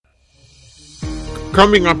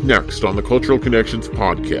Coming up next on the Cultural Connections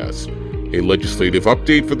podcast, a legislative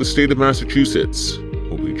update for the state of Massachusetts.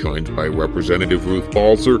 We'll be joined by Representative Ruth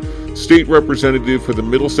Balzer, state representative for the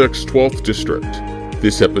Middlesex 12th District.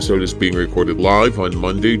 This episode is being recorded live on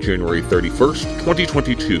Monday, January 31st,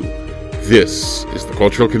 2022. This is the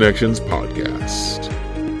Cultural Connections podcast.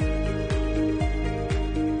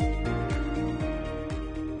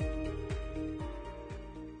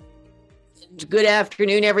 Good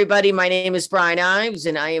afternoon, everybody. My name is Brian Ives,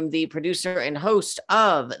 and I am the producer and host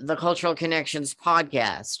of the Cultural Connections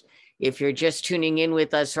podcast. If you're just tuning in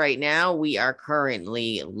with us right now, we are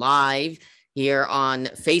currently live here on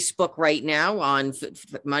Facebook right now on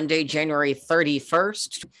Monday, January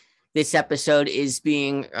 31st. This episode is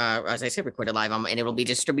being, as I said, recorded live, and it will be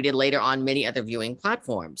distributed later on many other viewing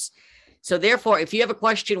platforms. So therefore, if you have a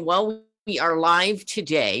question while we are live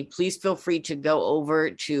today, please feel free to go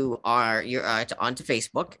over to onto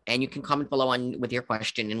Facebook, and you can comment below with your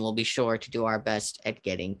question, and we'll be sure to do our best at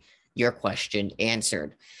getting your question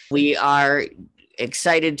answered. We are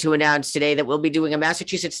excited to announce today that we'll be doing a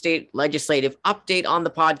Massachusetts State Legislative update on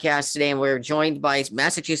the podcast today, and we're joined by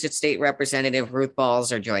Massachusetts State Representative Ruth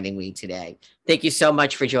Balzer joining me today. Thank you so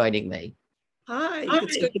much for joining me. Hi,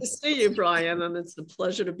 it's good to see you, Brian, and it's a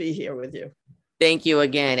pleasure to be here with you. Thank you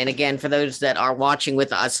again. And again, for those that are watching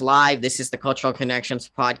with us live, this is the Cultural Connections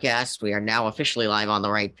podcast. We are now officially live on the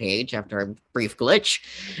right page after a brief glitch,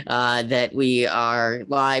 that we are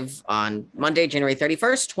live on Monday, January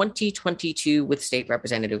 31st, 2022 with State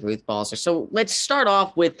Representative Ruth Balzer. So let's start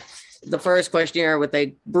off with the first question here with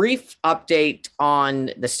a brief update on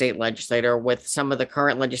the state legislature with some of the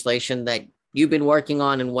current legislation that you've been working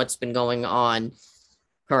on and what's been going on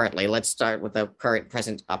currently. Let's start with the current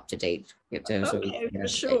present up to date. Okay, for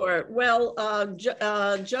sure. Well,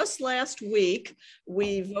 just last week,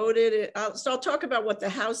 we voted. So I'll talk about what the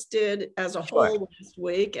House did as a whole last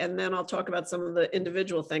week, and then I'll talk about some of the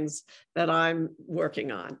individual things that I'm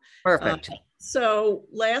working on. Perfect. So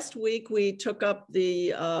last week, we took up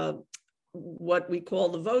the what we call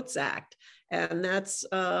the Votes Act. And that's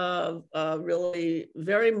really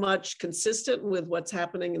very much consistent with what's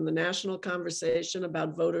happening in the national conversation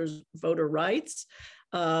about voter rights.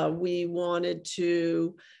 We wanted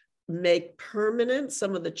to make permanent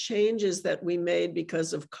some of the changes that we made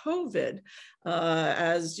because of COVID.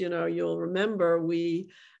 As you know, you'll remember, we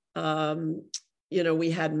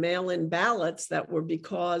had mail-in ballots that were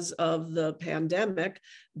because of the pandemic,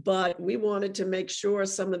 but we wanted to make sure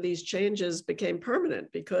some of these changes became permanent,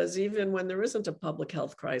 because even when there isn't a public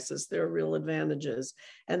health crisis, there are real advantages.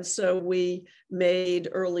 And so we made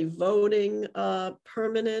early voting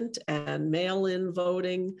permanent and mail-in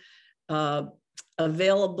voting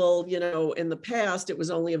available. In the past, it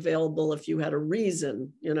was only available if you had a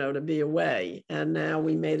reason, to be away. And now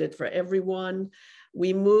we made it for everyone.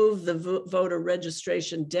 We moved the voter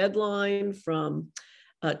registration deadline from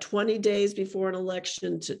 20 days before an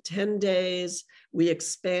election to 10 days. We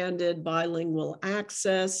expanded bilingual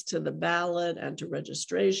access to the ballot and to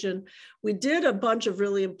registration. We did a bunch of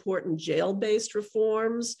really important jail-based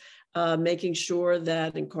reforms, making sure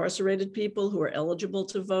that incarcerated people who are eligible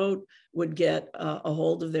to vote would get a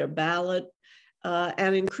hold of their ballot.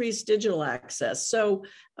 And increase digital access. So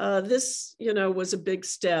this, was a big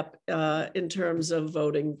step in terms of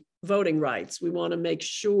voting rights. We want to make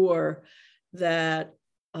sure that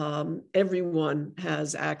everyone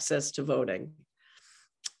has access to voting.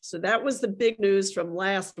 So that was the big news from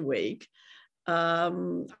last week.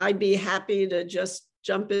 I'd be happy to just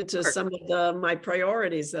jump into some of my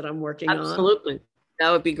priorities that I'm working on. Absolutely. That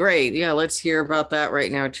would be great. Yeah, let's hear about that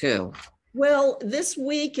right now, too. Well, this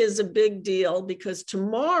week is a big deal because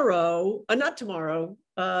tomorrow,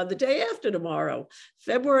 the day after tomorrow,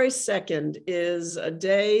 February 2nd, is a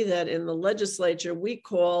day that in the legislature we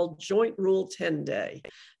call Joint Rule 10 Day.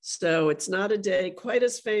 So it's not a day quite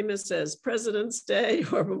as famous as President's Day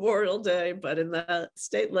or Memorial Day, but in the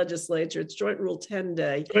state legislature, it's Joint Rule 10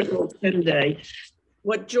 Day. Joint Rule 10 Day.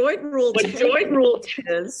 What Joint Rule 10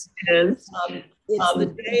 is it's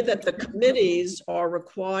the day that the committees are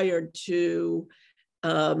required to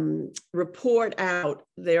report out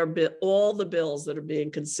all the bills that are being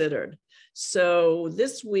considered. So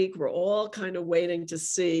this week, we're all kind of waiting to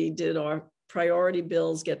see, did our priority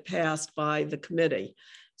bills get passed by the committee?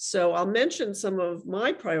 So I'll mention some of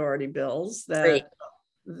my priority bills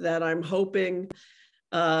that I'm hoping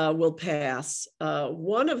will pass.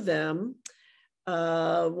 One of them,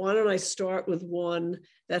 why don't I start with one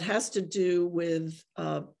that has to do with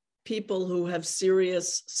people who have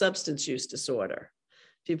serious substance use disorder,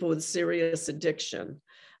 people with serious addiction.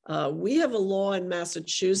 We have a law in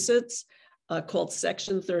Massachusetts called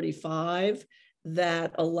Section 35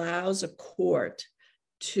 that allows a court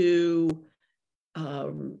to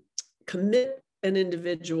commit an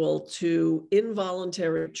individual to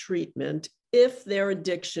involuntary treatment if their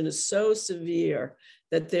addiction is so severe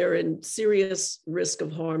that they're in serious risk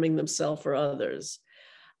of harming themselves or others.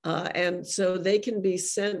 And so they can be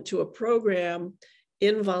sent to a program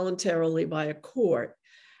involuntarily by a court.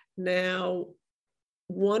 Now,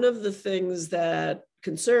 one of the things that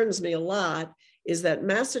concerns me a lot is that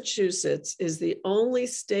Massachusetts is the only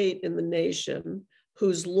state in the nation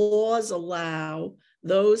whose laws allow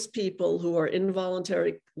those people who are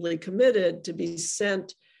involuntarily committed to be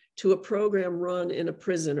sent to a program run in a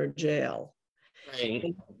prison or jail. Right.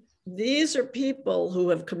 These are people who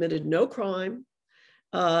have committed no crime.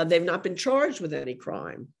 They've not been charged with any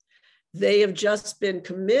crime. They have just been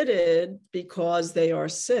committed because they are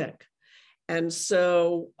sick. And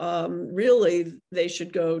so really, they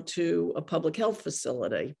should go to a public health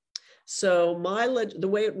facility. So the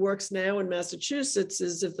way it works now in Massachusetts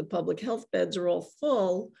is if the public health beds are all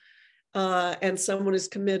full and someone is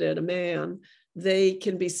committed, a man, they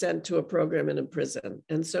can be sent to a program in a prison.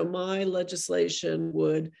 And so my legislation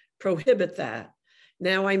would prohibit that.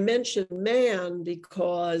 Now, I mentioned man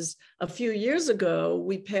because a few years ago,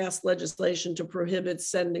 we passed legislation to prohibit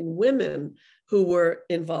sending women who were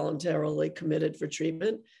involuntarily committed for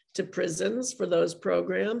treatment to prisons for those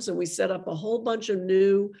programs. And we set up a whole bunch of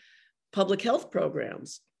new public health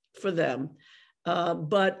programs for them.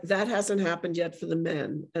 But that hasn't happened yet for the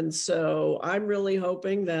men. And so I'm really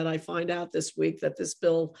hoping that I find out this week that this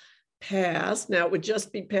bill passed. Now, it would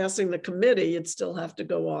just be passing the committee. It'd still have to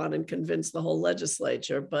go on and convince the whole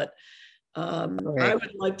legislature. But I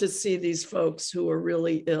would like to see these folks who are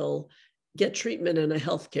really ill get treatment in a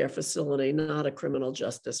healthcare facility, not a criminal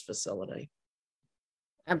justice facility.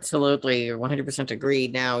 Absolutely, you're 100%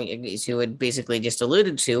 agreed. Now, as you had basically just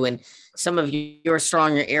alluded to, and some of your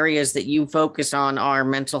stronger areas that you focus on are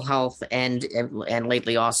mental health and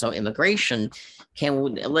lately also immigration.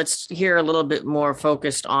 Let's hear a little bit more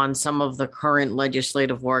focused on some of the current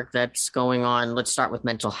legislative work that's going on. Let's start with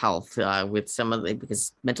mental health,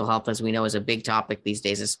 because mental health, as we know, is a big topic these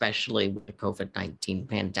days, especially with the COVID-19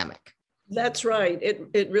 pandemic. That's right.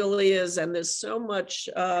 It really is, and there's so much.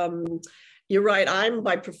 You're right. I'm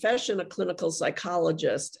by profession a clinical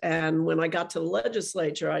psychologist. And when I got to the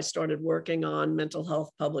legislature, I started working on mental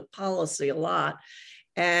health public policy a lot.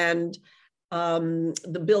 And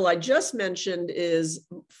the bill I just mentioned is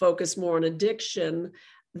focused more on addiction.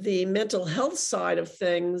 The mental health side of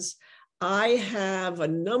things, I have a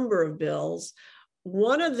number of bills.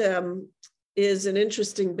 One of them is an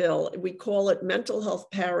interesting bill. We call it mental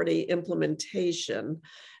health parity implementation.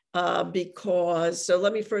 So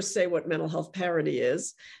let me first say what mental health parity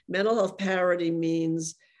is. Mental health parity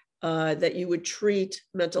means that you would treat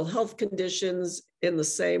mental health conditions in the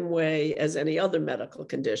same way as any other medical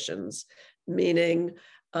conditions, meaning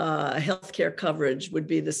healthcare coverage would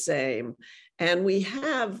be the same. And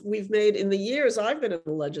we've made, in the years I've been in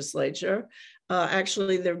the legislature,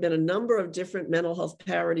 actually, there have been a number of different mental health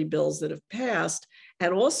parity bills that have passed.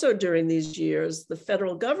 And also during these years, the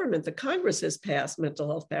federal government, the Congress has passed mental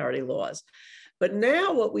health parity laws. But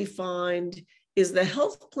now what we find is the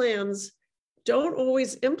health plans don't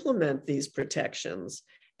always implement these protections.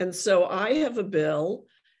 And so I have a bill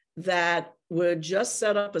that would just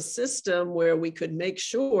set up a system where we could make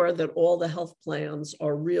sure that all the health plans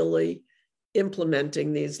are really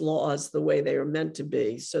implementing these laws the way they are meant to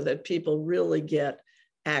be, so that people really get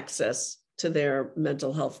access to their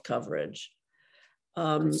mental health coverage.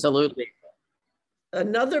 Absolutely.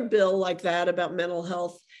 Another bill like that about mental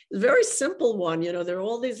health is a very simple one. There are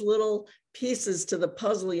all these little pieces to the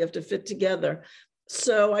puzzle you have to fit together.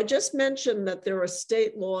 So I just mentioned that there are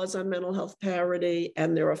state laws on mental health parity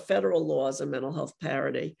and there are federal laws on mental health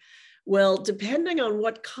parity. Well, depending on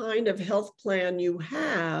what kind of health plan you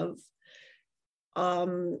have,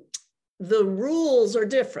 the rules are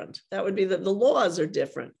different. That would be that the laws are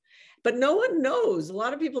different. But no one knows. A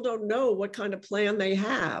lot of people don't know what kind of plan they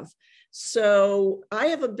have. So I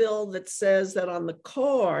have a bill that says that on the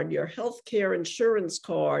card, your healthcare insurance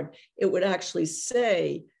card, it would actually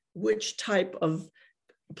say which type of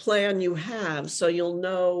plan you have, so you'll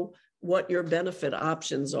know what your benefit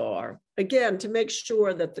options are. Again, to make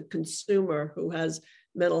sure that the consumer who has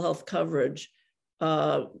mental health coverage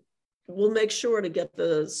will make sure to get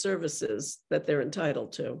the services that they're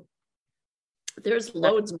entitled to. There's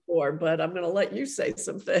loads more, but I'm going to let you say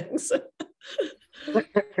some things.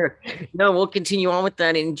 No, we'll continue on with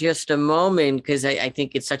that in just a moment, because I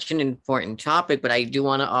think it's such an important topic. But I do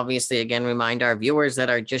want to obviously, again, remind our viewers that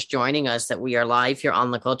are just joining us that we are live here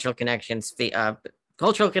on the Cultural Connections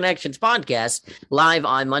Cultural Connections podcast, live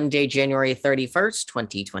on Monday, January 31st,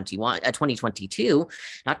 2022,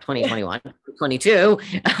 not 2021, 22.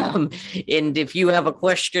 And if you have a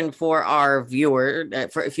question for our viewer,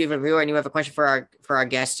 if you have a viewer and you have a question for our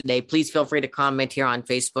guest today, please feel free to comment here on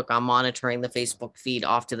Facebook. I'm monitoring the Facebook feed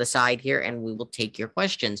off to the side here, and we will take your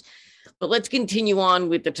questions. But let's continue on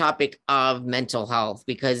with the topic of mental health,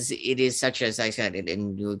 because it is such, as I said,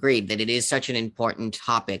 and you agreed that it is such an important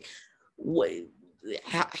topic.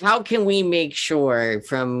 How can we make sure,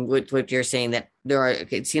 from what you're saying, that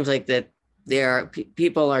it seems like that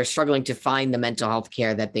people are struggling to find the mental health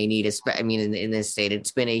care that they need? I mean, in this state,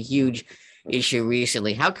 it's been a huge issue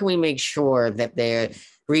recently. How can we make sure that their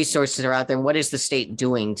resources are out there? And what is the state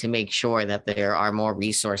doing to make sure that there are more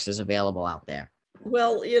resources available out there?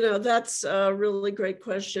 Well, that's a really great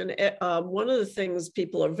question. One of the things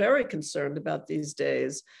people are very concerned about these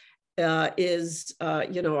days is,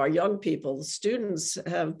 our young people. The students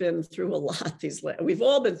have been through a lot we've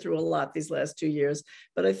all been through a lot these last 2 years,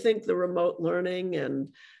 but I think the remote learning and,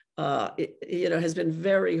 has been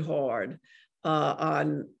very hard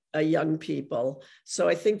on young people. So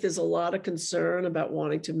I think there's a lot of concern about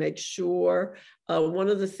wanting to make sure. One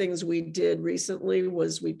of the things we did recently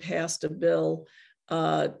was we passed a bill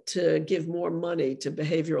to give more money to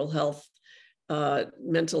behavioral health,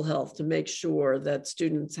 mental health, to make sure that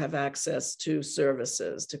students have access to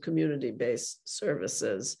services, to community-based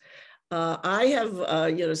services. I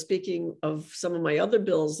have, speaking of some of my other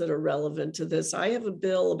bills that are relevant to this, I have a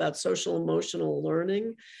bill about social emotional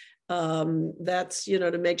learning. That's,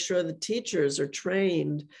 to make sure the teachers are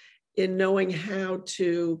trained in knowing how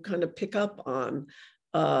to kind of pick up on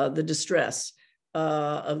the distress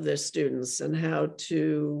of their students and how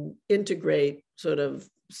to integrate sort of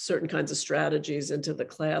certain kinds of strategies into the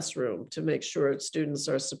classroom to make sure students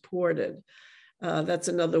are supported. That's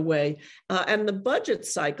another way. And the budget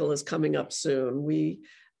cycle is coming up soon. We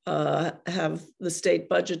have the state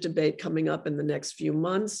budget debate coming up in the next few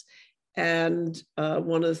months. And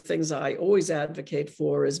one of the things I always advocate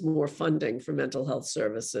for is more funding for mental health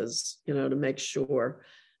services, to make sure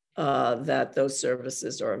that those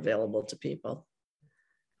services are available to people.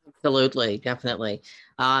 Absolutely, definitely.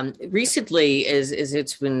 Recently, as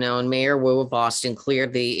it's been known, Mayor Wu of Boston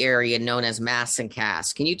cleared the area known as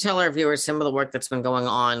Massancast. Can you tell our viewers some of the work that's been going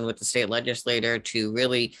on with the state legislator to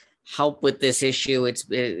really help with this issue? It's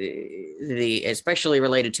especially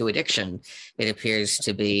related to addiction, it appears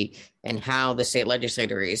to be, and how the state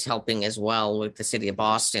legislator is helping as well with the city of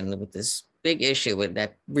Boston with this big issue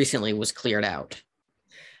that recently was cleared out.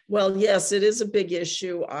 Well, yes, it is a big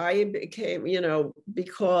issue. I became,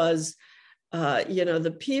 because,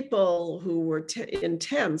 the people who were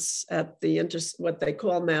intense at what they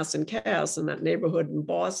call Massancast in that neighborhood in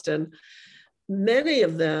Boston, many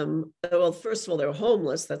of them, well, first of all, they were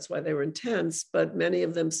homeless. That's why they were intense, but many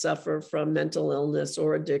of them suffer from mental illness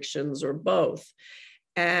or addictions or both.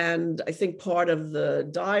 And I think part of the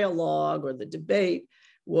dialogue or the debate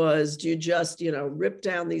was, do you just, rip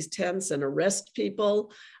down these tents and arrest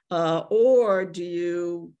people? Or do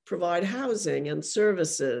you provide housing and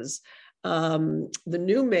services? The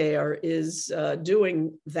new mayor is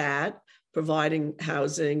doing that, providing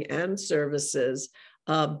housing and services.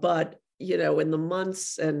 But, in the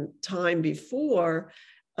months and time before,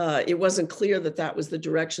 it wasn't clear that was the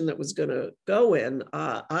direction that was going to go in.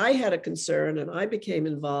 I had a concern and I became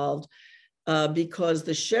involved because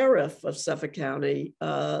the sheriff of Suffolk County,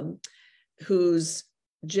 whose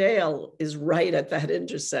jail is right at that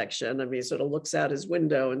intersection. I mean, he sort of looks out his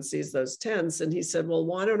window and sees those tents. And he said, well,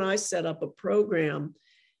 why don't I set up a program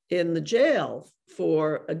in the jail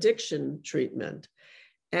for addiction treatment?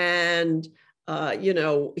 And,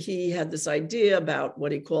 he had this idea about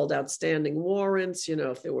what he called outstanding warrants.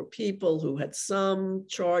 If there were people who had some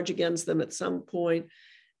charge against them at some point,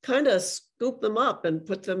 kind of scoop them up and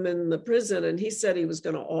put them in the prison. And he said he was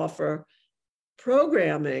going to offer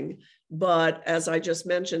programming. But as I just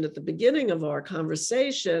mentioned at the beginning of our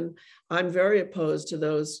conversation, I'm very opposed to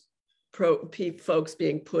those folks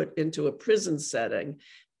being put into a prison setting.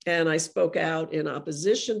 And I spoke out in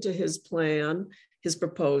opposition to his plan, his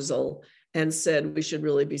proposal, and said we should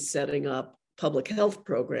really be setting up public health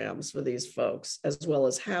programs for these folks, as well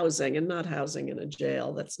as housing, and not housing in a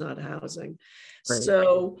jail. That's not housing. Right.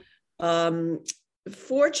 So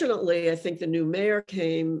fortunately, I think the new mayor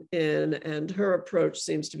came in and her approach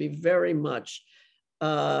seems to be very much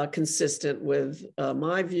consistent with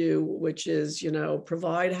my view, which is,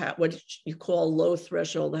 provide what you call low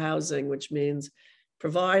threshold housing, which means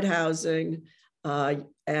provide housing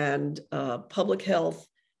and public health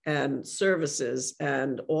and services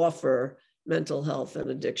and offer mental health and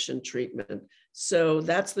addiction treatment So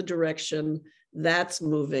that's the direction that's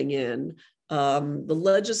moving in. The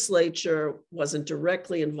legislature wasn't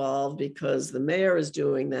directly involved because the mayor is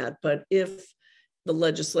doing that. But if the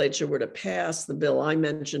legislature were to pass the bill I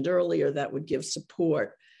mentioned earlier, that would give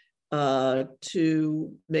support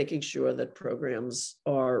to making sure that programs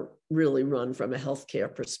are really run from a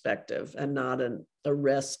healthcare perspective and not an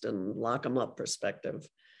arrest and lock them up perspective.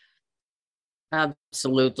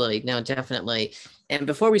 Absolutely. No, definitely. And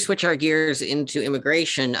before we switch our gears into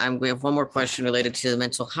immigration, we have one more question related to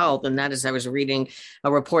mental health. And that is, I was reading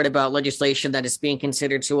a report about legislation that is being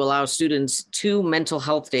considered to allow students 2 mental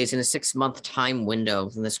health days in a 6-month time window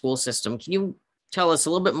in the school system. Can you tell us a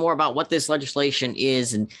little bit more about what this legislation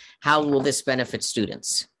is and how will this benefit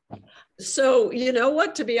students? So, you know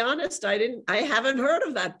what, to be honest, I haven't heard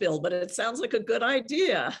of that bill, but it sounds like a good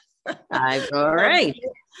idea. All right.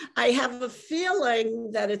 I have a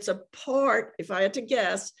feeling that it's a part, if I had to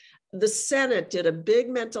guess, the Senate did a big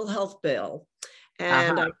mental health bill.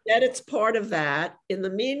 And I bet it's part of that. In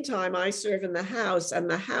the meantime, I serve in the House, and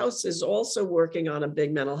the House is also working on a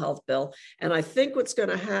big mental health bill. And I think what's going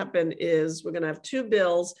to happen is we're going to have 2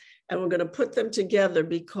 bills and we're going to put them together,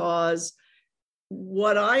 because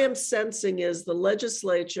what I am sensing is the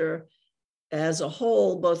legislature as a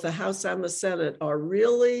whole, both the House and the Senate, are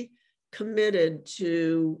really committed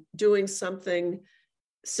to doing something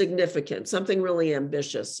significant, something really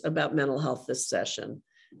ambitious about mental health this session.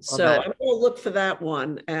 So I'm going to look for that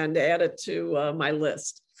one and add it to my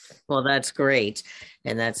list. Well, that's great.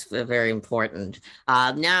 And that's very important.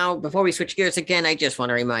 Now, before we switch gears again, I just want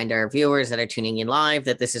to remind our viewers that are tuning in live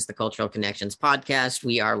that this is the Cultural Connections podcast.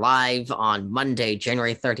 We are live on Monday,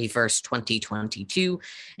 January 31st, 2022.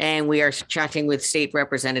 And we are chatting with State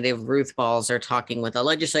Representative Ruth Balzer, talking with a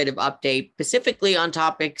legislative update specifically on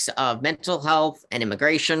topics of mental health and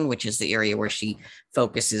immigration, which is the area where she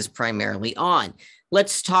focuses primarily on.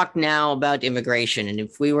 Let's talk now about immigration. And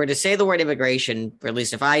if we were to say the word immigration, or at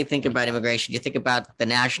least if I think about immigration, you think about the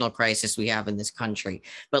national crisis we have in this country.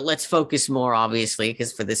 But let's focus more, obviously,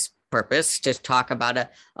 because for this purpose, to talk about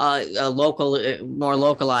a local, more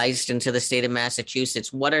localized into the state of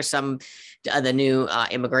Massachusetts. What are some of the new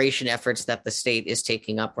immigration efforts that the state is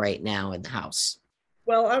taking up right now in the House?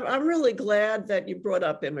 Well, I'm really glad that you brought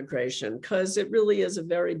up immigration, because it really is a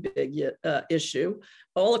very big issue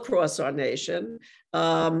all across our nation.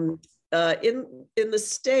 In the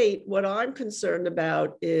state, what I'm concerned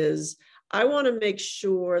about is I want to make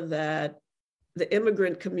sure that the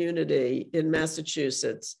immigrant community in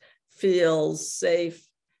Massachusetts feels safe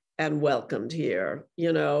and welcomed here.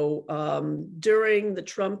 You know, during the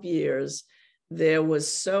Trump years, there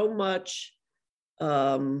was so much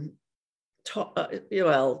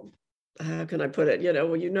how can I put it? You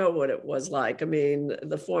know what it was like. I mean,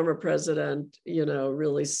 the former president,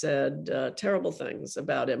 really said terrible things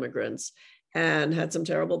about immigrants and had some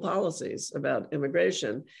terrible policies about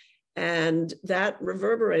immigration. And that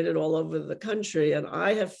reverberated all over the country. And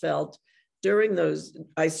I have felt during those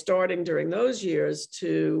years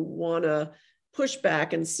to want to push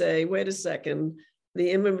back and say, wait a second,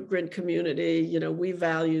 the immigrant community, we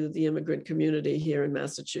value the immigrant community here in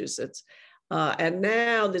Massachusetts. And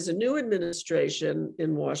now there's a new administration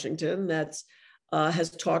in Washington that has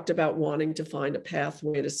talked about wanting to find a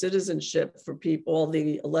pathway to citizenship for people,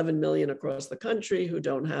 the 11 million across the country who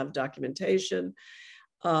don't have documentation.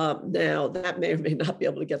 Now, that may or may not be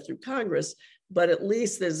able to get through Congress, but at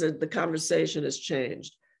least the conversation has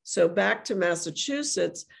changed. So back to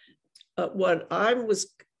Massachusetts, what I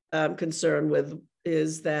was concerned with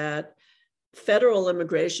is that federal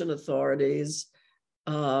immigration authorities,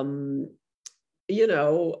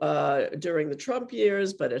 during the Trump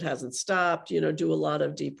years, but it hasn't stopped, do a lot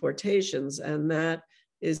of deportations. And that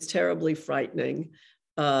is terribly frightening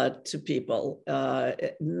to people.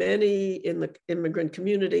 Many in the immigrant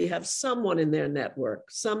community have someone in their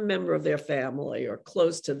network, some member of their family or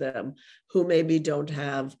close to them who maybe don't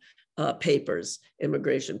have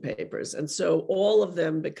immigration papers. And so all of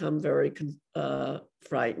them become very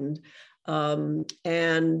frightened.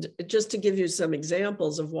 And just to give you some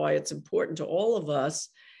examples of why it's important to all of us,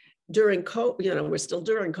 during COVID, we're still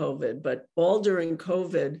during COVID, but all during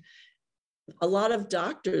COVID, a lot of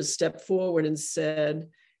doctors stepped forward and said,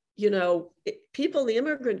 people in the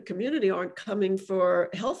immigrant community aren't coming for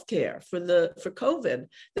healthcare for COVID.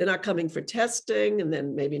 They're not coming for testing, and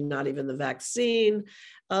then maybe not even the vaccine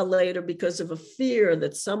later, because of a fear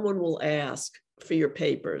that someone will ask for your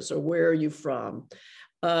papers or where are you from.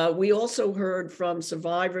 We also heard from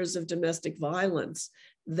survivors of domestic violence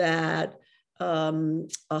that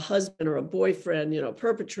a husband or a boyfriend,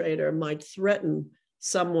 perpetrator might threaten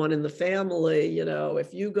someone in the family, you know,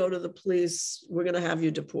 if you go to the police, we're going to have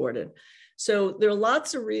you deported. So there are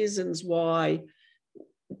lots of reasons why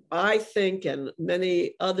I think, and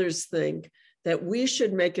many others think, that we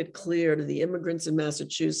should make it clear to the immigrants in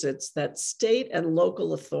Massachusetts that state and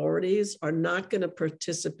local authorities are not going to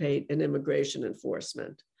participate in immigration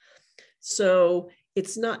enforcement. So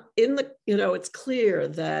it's not in the, you know, it's clear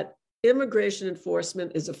that immigration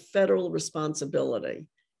enforcement is a federal responsibility.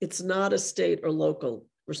 It's not a state or local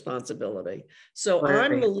responsibility. So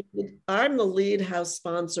Right. I'm the lead House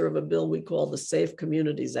sponsor of a bill we call the Safe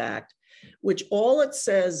Communities Act, which all it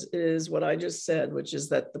says is what I just said, which is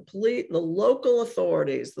that the local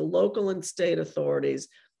authorities, the local and state authorities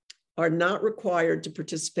are not required to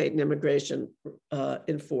participate in immigration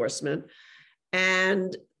enforcement.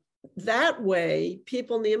 And that way,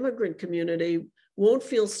 people in the immigrant community won't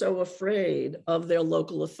feel so afraid of their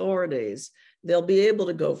local authorities. They'll be able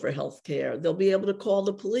to go for health care. They'll be able to call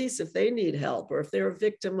the police if they need help, or if they're a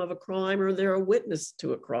victim of a crime or they're a witness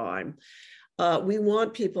to a crime. We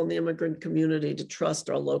want people in the immigrant community to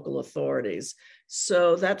trust our local authorities.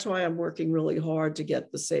 So that's why I'm working really hard to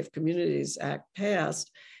get the Safe Communities Act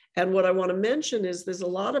passed. And what I want to mention is there's a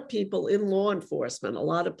lot of people in law enforcement, a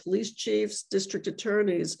lot of police chiefs, district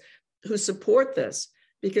attorneys who support this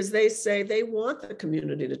because they say they want the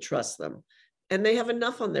community to trust them. And they have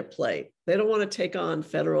enough on their plate. They don't want to take on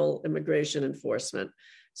federal immigration enforcement.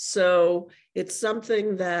 So it's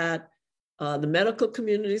something that the medical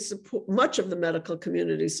community support, much of the medical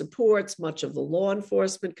community supports, much of the law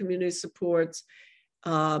enforcement community supports.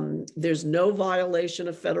 There's no violation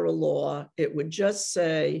of federal law. It would just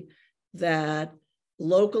say that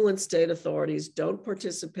local and state authorities don't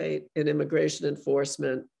participate in immigration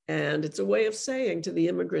enforcement. And it's a way of saying to the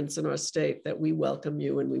immigrants in our state that we welcome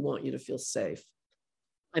you and we want you to feel safe.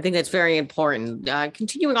 I think that's very important.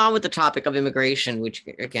 Continuing on with the topic of immigration, which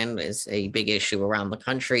again is a big issue around the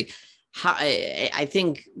country. I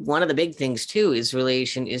think one of the big things too is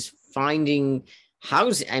finding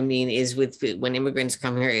housing. I mean, when immigrants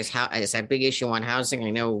come here, is that big issue on housing. I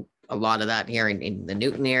know a lot of that here in the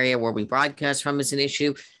Newton area where we broadcast from is an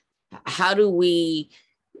issue. How do we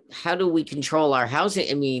control our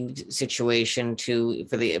housing situation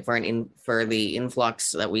for the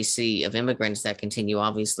influx that we see of immigrants that continue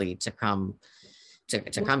obviously to come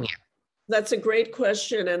here? That's a great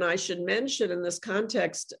question. And I should mention in this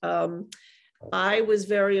context, I was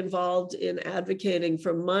very involved in advocating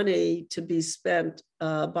for money to be spent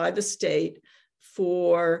by the state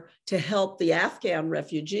to help the Afghan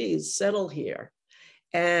refugees settle here.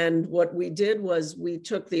 And what we did was we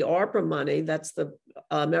took the ARPA money, that's the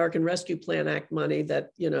American Rescue Plan Act money that,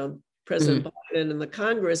 you know, President Biden and the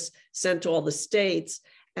Congress sent to all the states.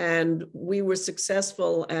 And we were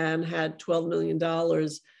successful and had $12 million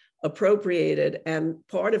appropriated. And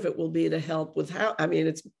part of it will be to help with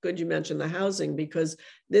it's good you mentioned the housing, because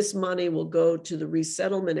this money will go to the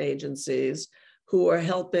resettlement agencies who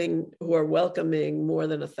are welcoming more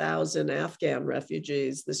than 1,000 Afghan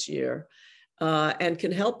refugees this year. And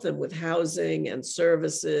can help them with housing and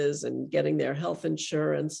services and getting their health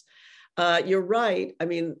insurance. You're right. I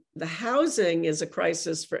mean, the housing is a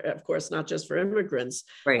crisis for, of course, not just for immigrants.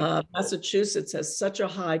 Right. Massachusetts has such a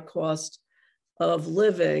high cost of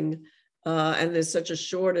living, and there's such a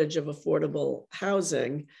shortage of affordable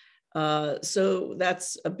housing. So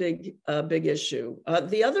that's a big issue.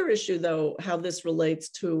 The other issue, though, how this relates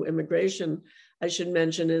to immigration, I should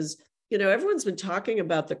mention is, you know, everyone's been talking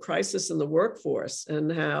about the crisis in the workforce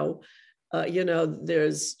and how,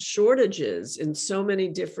 there's shortages in so many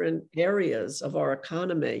different areas of our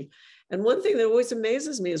economy. And one thing that always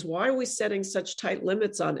amazes me is why are we setting such tight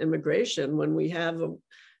limits on immigration when we have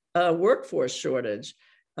a workforce shortage?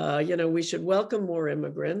 We should welcome more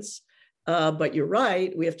immigrants, but you're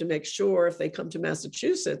right. We have to make sure if they come to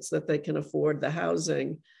Massachusetts that they can afford the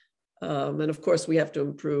housing. And of course, we have to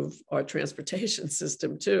improve our transportation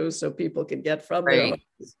system too, so people can get from their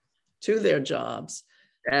homes to their jobs.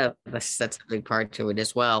 Yeah, that's a big part to it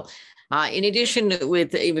as well. In addition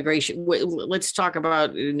with immigration, let's talk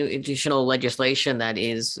about additional legislation that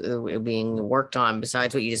is being worked on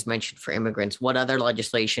besides what you just mentioned for immigrants. What other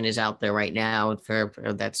legislation is out there right now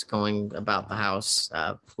that's going about the House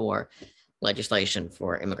for legislation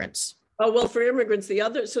for immigrants? Oh, well, for immigrants,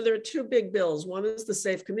 so there are two big bills. One is the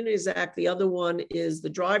Safe Communities Act. The other one is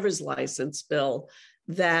the driver's license bill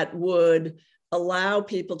that would allow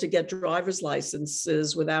people to get driver's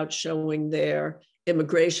licenses without showing their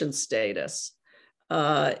immigration status.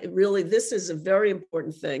 Really, this is a very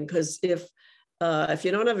important thing because if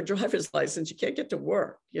you don't have a driver's license, you can't get to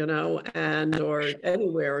work, or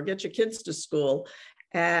anywhere, or get your kids to school.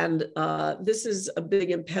 And this is a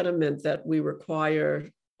big impediment that we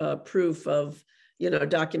require proof of,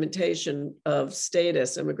 documentation of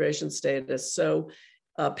status, immigration status. So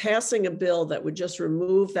passing a bill that would just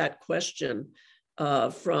remove that question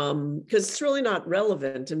from, because it's really not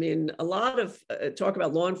relevant. I mean, a lot of talk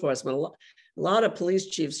about law enforcement, a lot of police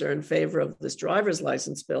chiefs are in favor of this driver's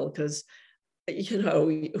license bill because,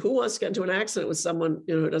 who wants to get into an accident with someone,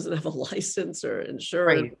 who doesn't have a license or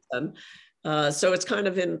insurance? Right. And so it's kind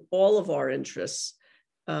of in all of our interests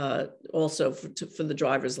also for the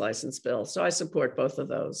driver's license bill. So I support both of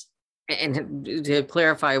those. And to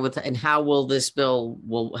clarify how will this bill,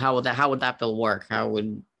 how would that bill work? How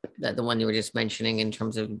would that, the one you were just mentioning in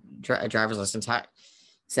terms of driver's license, how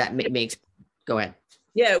does that makes, go ahead.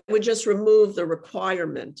 Yeah, it would just remove the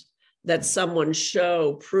requirement that someone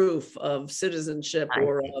show proof of citizenship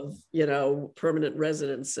or of, permanent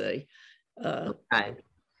residency. Okay.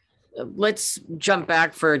 Let's jump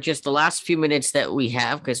back for just the last few minutes that we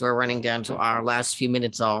have, because we're running down to our last few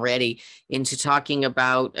minutes already, into talking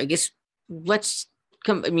about, I guess,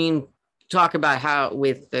 talk about how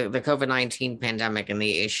with the COVID-19 pandemic and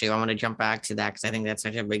the issue. I want to jump back to that because I think that's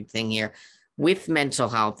such a big thing here. With mental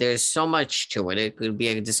health, there's so much to it. It could be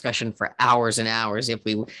a discussion for hours and hours if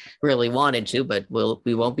we really wanted to, but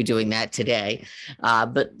we won't be doing that today.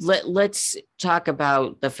 But let's talk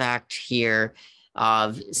about the fact here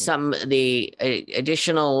of some of the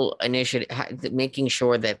additional initiative, making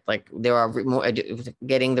sure that there are more,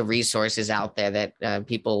 getting the resources out there that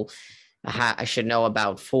people should know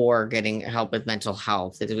about for getting help with mental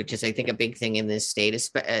health, which is, I think, a big thing in this state.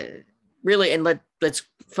 Really, and let's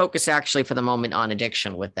focus actually for the moment on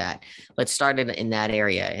addiction with that. Let's start in that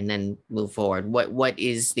area and then move forward. What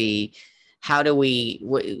is the, how do we,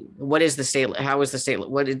 what is the state, how is the state,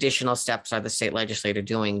 what additional steps are the state legislature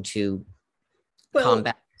doing to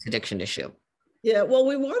combat this addiction issue? Yeah, well,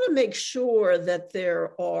 we want to make sure that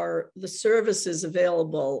there are the services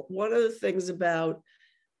available. One of the things about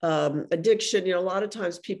addiction, a lot of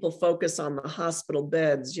times people focus on the hospital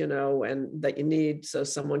beds, and that you need so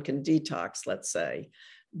someone can detox, let's say.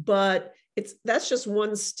 But that's just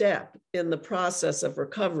one step in the process of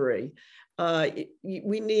recovery.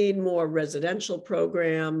 We need more residential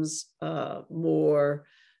programs, more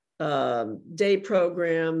day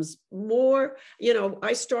programs, more,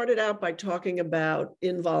 I started out by talking about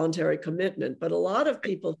involuntary commitment, but a lot of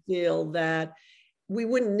people feel that we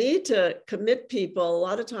wouldn't need to commit people. A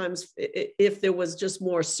lot of times, if there was just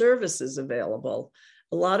more services available,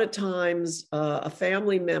 a lot of times a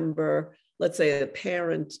family member, let's say a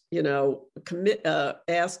parent,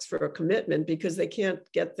 asks for a commitment because they can't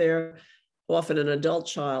get their, often an adult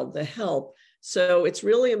child, the help. So it's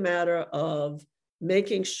really a matter of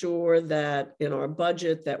making sure that in our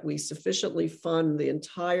budget that we sufficiently fund the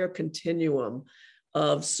entire continuum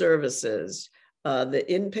of services. The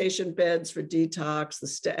inpatient beds for detox,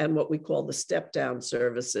 and what we call the step-down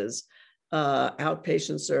services,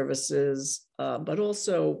 outpatient services, but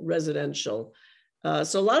also residential.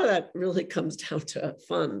 So a lot of that really comes down to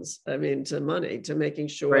funds, to money, to making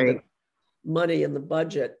sure that money in the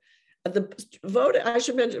budget. I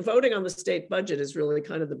should mention, voting on the state budget is really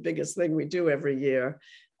kind of the biggest thing we do every year.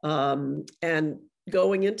 And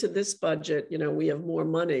going into this budget, we have more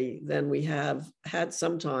money than we have had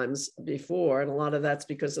sometimes before. And a lot of that's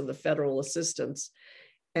because of the federal assistance.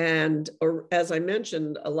 And as I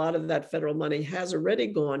mentioned, a lot of that federal money has already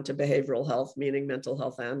gone to behavioral health, meaning mental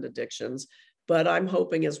health and addictions. But I'm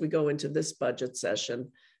hoping as we go into this budget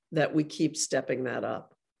session that we keep stepping that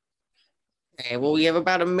up. Okay, well, we have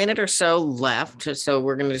about a minute or so left. So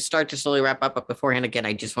we're going to start to slowly wrap up. But beforehand, again,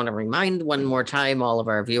 I just want to remind one more time all of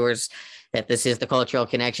our viewers that this is the Cultural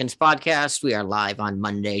Connections podcast. We are live on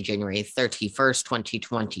Monday, January 31st,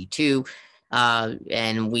 2022.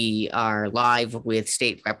 And we are live with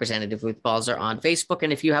State Representative Ruth Balzer on Facebook.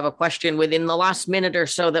 And if you have a question within the last minute or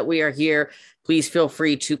so that we are here, please feel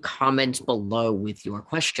free to comment below with your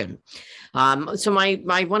question. So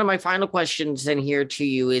my one of my final questions in here to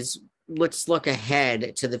you is, let's look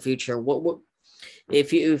ahead to the future. What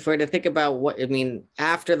if you were to think about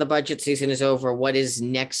after the budget season is over, what is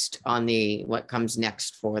next what comes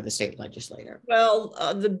next for the state legislator? Well,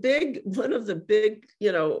 one of the big,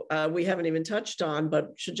 we haven't even touched on,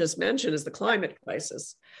 but should just mention is the climate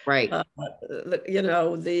crisis. Right. The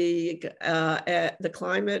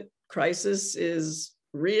climate crisis is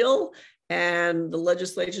real. And the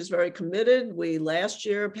legislature is very committed. We last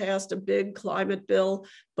year passed a big climate bill,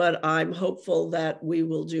 but I'm hopeful that we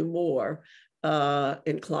will do more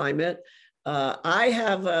in climate. I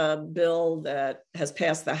have a bill that has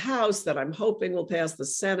passed the House that I'm hoping will pass the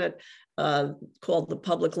Senate, called the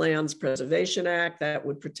Public Lands Preservation Act, that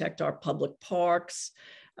would protect our public parks.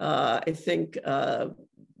 I think, our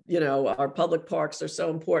public parks are so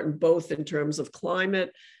important, both in terms of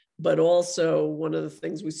climate, but also one of the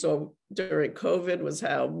things we saw during COVID was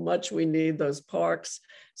how much we need those parks.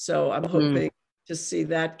 So I'm hoping to see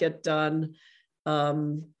that get done.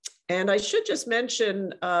 And I should just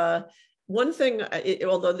mention one thing,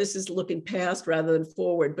 although this is looking past rather than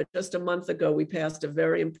forward, but just a month ago, we passed a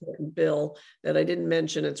very important bill that I didn't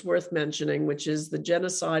mention. It's worth mentioning, which is the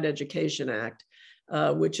Genocide Education Act,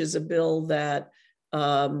 which is a bill that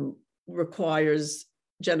requires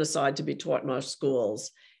genocide to be taught in our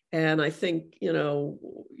schools. And I think,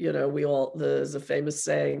 there's a famous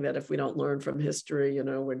saying that if we don't learn from history,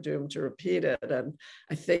 we're doomed to repeat it. And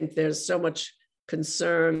I think there's so much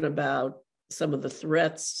concern about some of the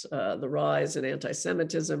threats, the rise in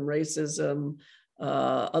anti-Semitism, racism,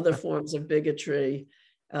 other forms of bigotry.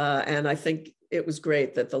 And I think it was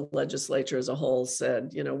great that the legislature as a whole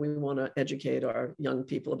said, we want to educate our young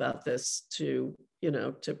people about this to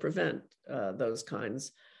prevent those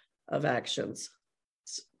kinds of actions.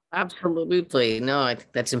 Absolutely. No, I think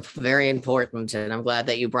that's very important. And I'm glad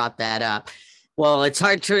that you brought that up. Well, it's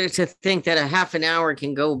hard to think that a half an hour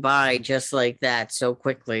can go by just like that so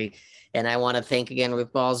quickly. And I want to thank again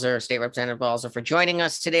Ruth Balzer, State Representative Balzer, for joining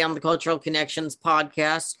us today on the Cultural Connections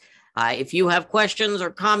podcast. If you have questions or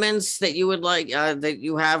comments that you would like,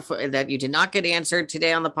 that you did not get answered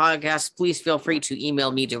today on the podcast, please feel free to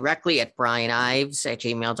email me directly at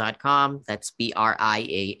brianives@gmail.com. That's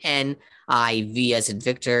BRIANIV as in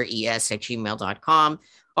Victor, ES@gmail.com.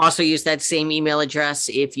 Also use that same email address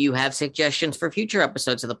if you have suggestions for future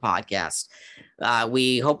episodes of the podcast.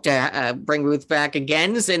 We hope to bring Ruth back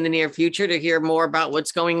again in the near future to hear more about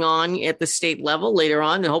what's going on at the state level later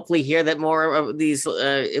on, and hopefully hear that more of these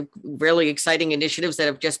really exciting initiatives that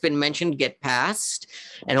have just been mentioned get passed.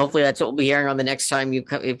 And hopefully that's what we'll be hearing on the next time you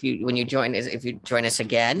join us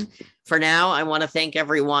again. For now, I want to thank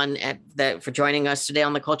everyone for joining us today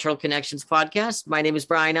on the Cultural Connections podcast. My name is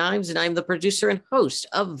Brian Ives, and I'm the producer and host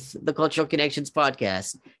of the Cultural Connections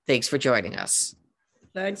podcast. Thanks for joining us.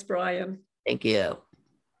 Thanks, Brian. Thank you.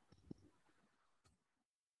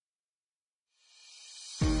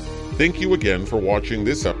 Thank you again for watching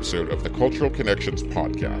this episode of the Cultural Connections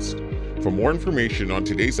podcast. For more information on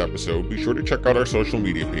today's episode, be sure to check out our social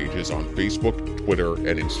media pages on Facebook, Twitter,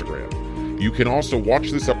 and Instagram. You can also watch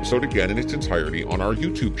this episode again in its entirety on our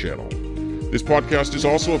YouTube channel. This podcast is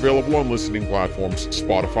also available on listening platforms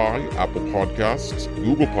Spotify, Apple Podcasts,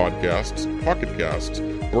 Google Podcasts, Pocket Casts,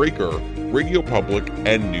 Breaker, Radio Public,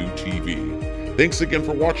 and New TV. Thanks again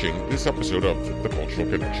for watching this episode of the Cultural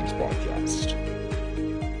Connections podcast.